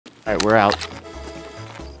Alright, we're out.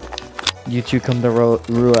 You two come to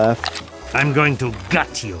Rue F. I'm going to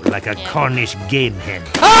gut you like a Cornish game hen.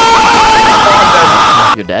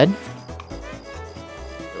 You're dead?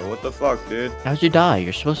 Yo, what the fuck, dude? How'd you die?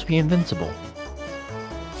 You're supposed to be invincible.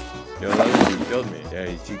 Yo, that dude killed me. Yeah,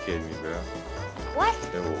 he TK'd me, bro. What?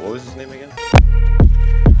 Yo, what was his name again?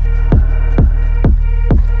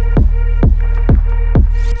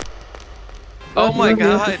 Oh my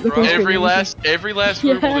god, bro. Every last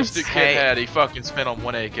ruble this kid Hey. had, he fucking spent on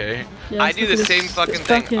 1 AK. Yeah, I do the same fucking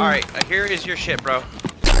thing. Alright, here is your shit, bro.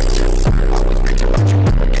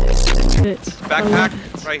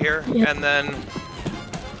 Backpack right here, Yeah. and then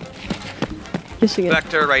Kissing it.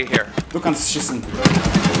 Vector right here. Du kannst schießen.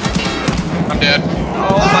 I'm dead.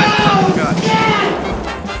 Oh my god.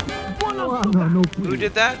 Who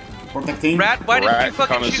did that? Protecting. Rat, why didn't you Rat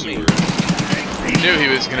fucking shoot me? I knew he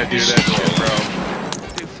was gonna do that shit, bro.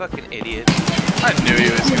 You fucking idiot. I knew he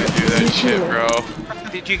was gonna do that shit, bro.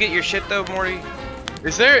 Did you get your shit though, Morty?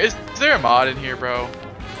 Is there a mod in here, bro?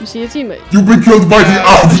 You see a teammate. You've been killed by the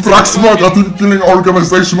Wektrus team killing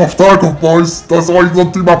organization of Tarkov, boys. That's why you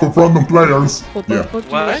don't team up with random players. What the fuck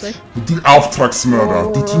did you say? The Wektrus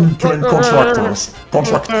murder, the team killing contract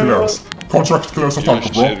killers of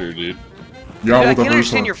Tarkov, bro. Dude. Yeah, Dude, I whatever. can't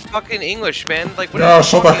understand your fucking English, man. Like, what Yeah, are you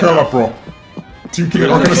shut the talking hell about? up, bro. Team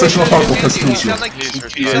killing organization of Tarkov has You killed you. sound like you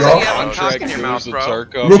Yeah. have a cock in your mouth, bro.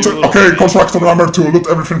 Loot, okay, contractor number 2, loot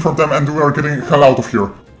everything from them and we are getting the hell out of here.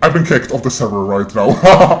 I've been kicked off the server right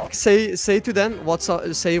now. Say to them what's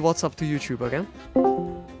up. Say what's up to YouTube again.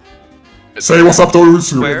 Say what's up to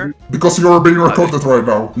YouTube. Where? Because you are being recorded right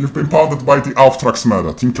now. You've been pounded by the Wektrus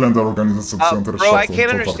murder, team killing organization. Bro, I can't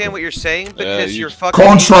understand what you're saying because you're fucking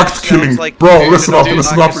Contract sounds killing, like bro. you're Listen up, like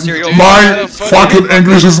listen a up. serial My killer. fucking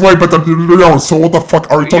English is way better than yours. So what the fuck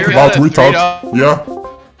are you talking You're about, at a retard? 3 Yeah.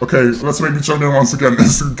 Okay, let's maybe join in once again.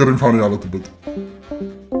 It's getting funny a little bit.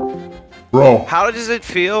 Bro. How does it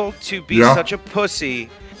feel to be Yeah. such a pussy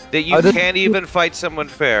that you can't even fight someone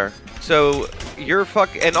fair? So you're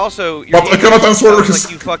and also But I cannot answer sounds his-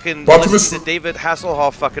 like you fucking but listen listen- to David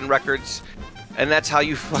Hasselhoff fucking records, and that's how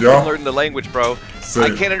you fucking Yeah. learn the language, bro. Say- I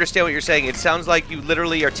can't understand what you're saying. It sounds like you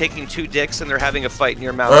literally are taking two dicks and they're having a fight in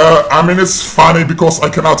your mouth. I mean, it's funny because I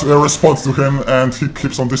cannot respond to him and he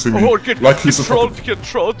keeps on dissing me. Like he's a fucking... get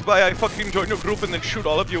trolled by I fucking join your group and then shoot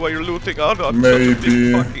all of you while you're looting out on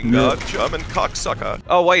Maybe... German cocksucker.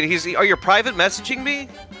 Oh wait, are you private messaging me?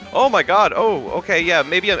 Oh my god. Oh, okay, yeah.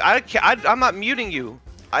 Maybe I'm not muting you.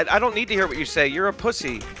 I don't need to hear what you say. You're a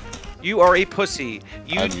pussy. You are a pussy.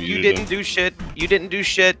 You didn't do shit. You didn't do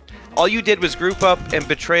shit. All you did was group up and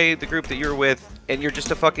betray the group that you're with, and you're just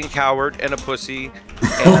a fucking coward and a pussy.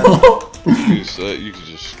 And You can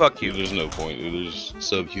just... Fuck you. There's no point, dude. There's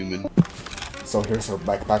subhuman. So here's your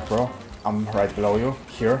backpack, bro. I'm right below you.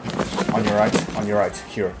 Here. On your right.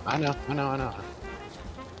 Here. I know.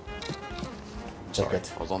 Check it.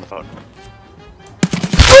 I was on the phone.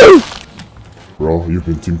 Bro, you've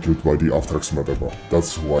been team killed by the Wektrus murder, bro.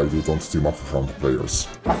 That's why you don't team up with random players.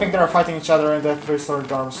 I think they're fighting each other in the 3-story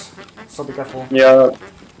dorms. So be careful. Yeah.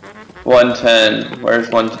 110. Where's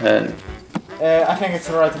 110? I think it's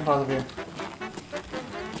right in front of you.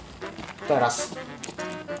 Teraz.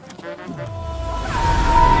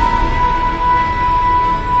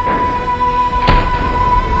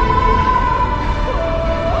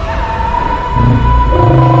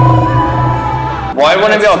 Why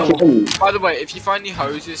wouldn't y'all kill me? By the way, if you find any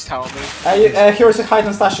hoses, tell me. Here's a hide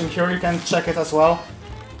and stashing. Here you can check it as well.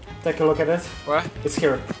 Take a look at it. Where? It's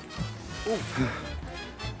here.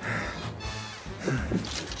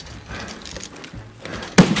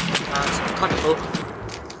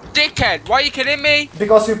 Dickhead, why are you kidding me?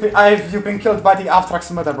 Because you've been killed by the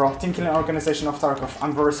Wektrus murder, bro. Team killing organization of Tarkov.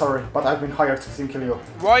 I'm very sorry, but I've been hired to team kill you.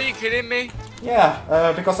 Why are you kidding me?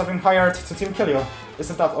 Yeah, because I've been hired to team kill you.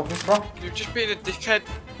 Isn't that obvious, bro? You're just being a dickhead.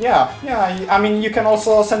 Yeah. I mean, you can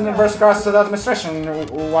also send inverse regards to the administration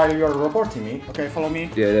while you're reporting me. Okay, follow me.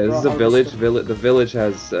 Yeah, this is a village. The village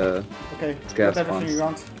has okay, gas everything you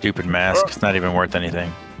want. Stupid mask. It's not even worth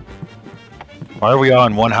anything. Why are we all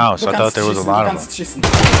in one house? I thought there was a lot of them.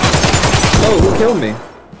 Oh, who killed me?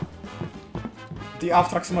 The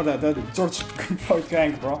Wektrus murder, the George Floyd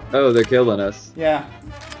gang, bro. Oh, they're killing us. Yeah.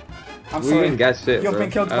 I'm We sorry. didn't get shit, You've bro. been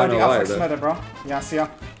killed I by don't the know why, Wektrus though. murder, bro. Yeah, see ya.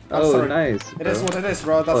 I'm Oh, sorry. nice. It is what it is,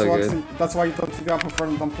 bro. All good. That's why you don't team up with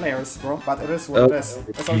random players, bro. But it is what it is.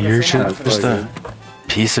 That's all You're you can just say. a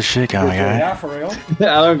piece of shit kind of guy. Yeah, for real.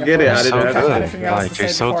 I don't get it. I So didn't good. anything else Like, to you're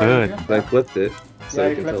say so before I good. leave you? I flipped it. So Yeah, I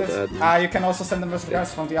you can clipped tell it. Dad. You can also send them as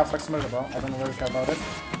regards from the Wektrus murder, bro. I don't know where you care about it.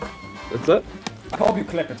 What's up? I hope you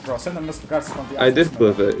clip it, bro. Send them regards from the I did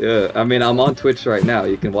clip it, yeah. I mean, I'm on Twitch right now.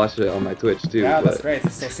 You can watch it on my Twitch too. Yeah, that's but...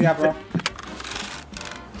 great. So see ya, bro.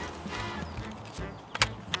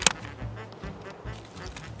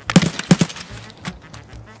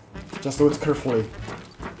 Just do it carefully.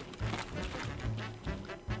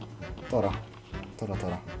 Tora.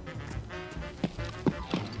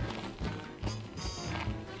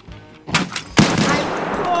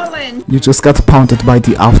 You just got pounded by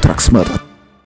the Wektrus murder.